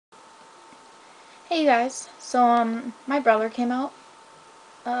Hey you guys, so my brother came out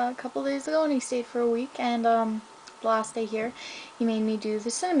a couple days ago and he stayed for a week, and the last day here he made me do the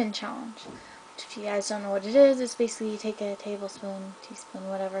cinnamon challenge, which, if you guys don't know what it is, it's basically you take a tablespoon, teaspoon,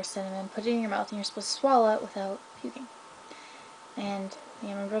 whatever, cinnamon, put it in your mouth, and you're supposed to swallow it without puking. And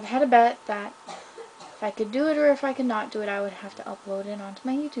me and my brother had a bet that if I could do it or if I could not do it, I would have to upload it onto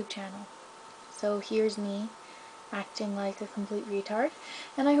my YouTube channel. So here's me acting like a complete retard,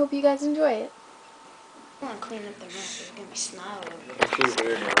 and I hope you guys enjoy it. I want to clean up the mess. There's going to be snot all over it. It's too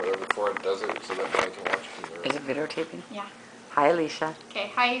weird now before it does it so that I can watch it. Is it videotaping? Yeah. Hi, Alicia. Okay,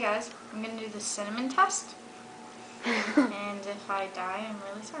 hi you guys. I'm gonna do the cinnamon test. And if I die, I'm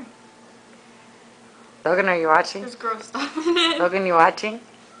really sorry. Logan, are you watching? There's gross stuff in it. Logan, you watching?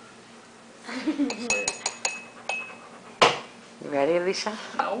 You ready, Alicia?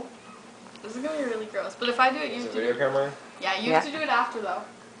 No. This is gonna be really gross. But if I do it, you Is have it to video camera? Yeah, you have to do it after though.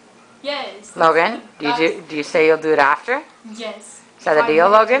 Yes. Logan, do you say you'll do it after? Yes. Is that a deal,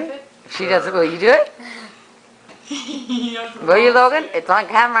 Logan? If she does it, will you do it? Will you, Logan? It's on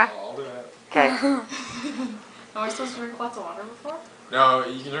camera. I'll do it. Okay. Am I supposed to drink lots of water before? No,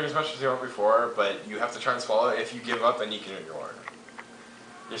 you can drink as much as you want before, but you have to try and swallow it. If you give up, then you can drink your water.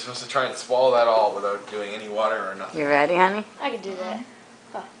 You're supposed to try and swallow that all without doing any water or nothing. You ready, honey? I can do that.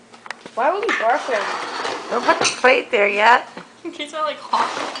 Huh. Why would we barf over? Don't put the plate there yet. In case I like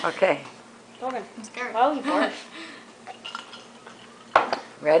hot. Okay. Logan, I'm scared. why would we barf?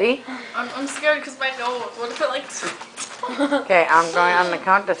 Ready? I'm scared because my nose. What if it like... Okay, I'm going on the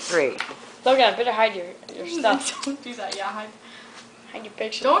count of 3. Logan, I better hide your stuff. Don't do that, yeah. Hide your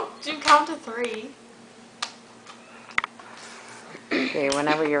picture. Don't do count to 3. Okay,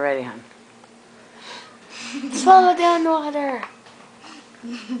 whenever you're ready, hon. Swallow down water.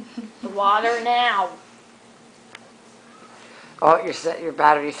 The water now. Oh, your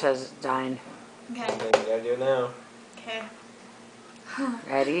battery says it's dying. Okay. Then you gotta do it now. Okay.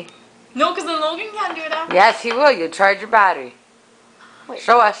 Ready? No, because then Logan can't do it after. Yes, he will. You charge your battery. Wait.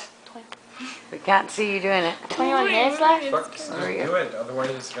 Show us. We can't see you doing it. 21 minutes left? Fuck, just do it.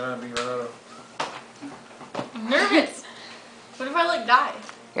 Otherwise it's gonna be run out of... I'm nervous. What if I like die?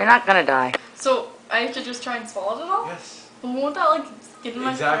 You're not gonna die. So I have to just try and swallow it all? Yes. But won't that like get in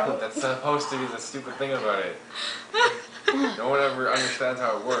my Exactly. throat? That's supposed to be the stupid thing about it. No one ever understands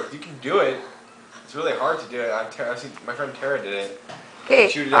how it works. You can do it. It's really hard to do it. I've seen my friend Tara did it.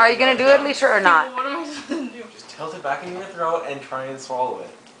 Okay, are you gonna do it, Alicia, or not? What am I supposed to do? Just tilt it back in your throat and try and swallow it.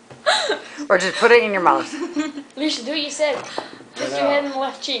 Or just put it in your mouth? Alicia, do what you said. Twist your head in the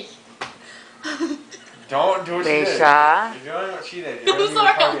left cheek. Don't do what she did. Alicia. You're doing what she did. You're I'm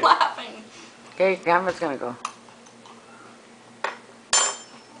sorry, I'm laughing. Okay, camera's gonna go.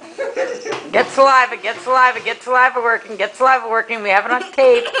 Get saliva, get saliva, get saliva working, get saliva working. We have it on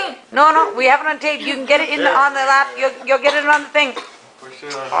tape. No, we have it on tape. You can get it in on the lap. You'll get it on the thing. Push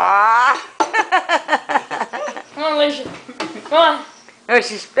it on. Ah. Come on, Alicia. Come on. No,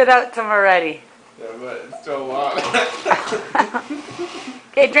 she spit out some already. Yeah, but it's still a lot.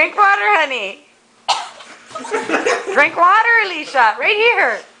 Okay, drink water, honey. Drink water, Alicia. Right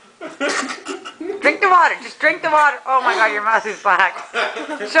here. Drink the water. Just drink the water. Oh my God, your mouth is black.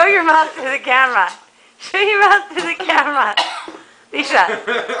 Show your mouth to the camera. Show your mouth to the camera.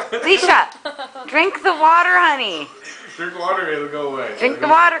 Alicia, drink the water, honey. Drink water, it'll go away. Drink the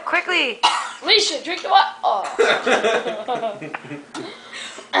water quickly. Alicia, drink the water. Oh.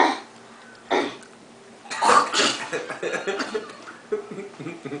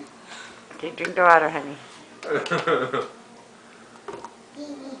 Okay, drink the water, honey.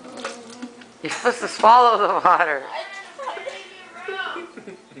 You're supposed to swallow the water. I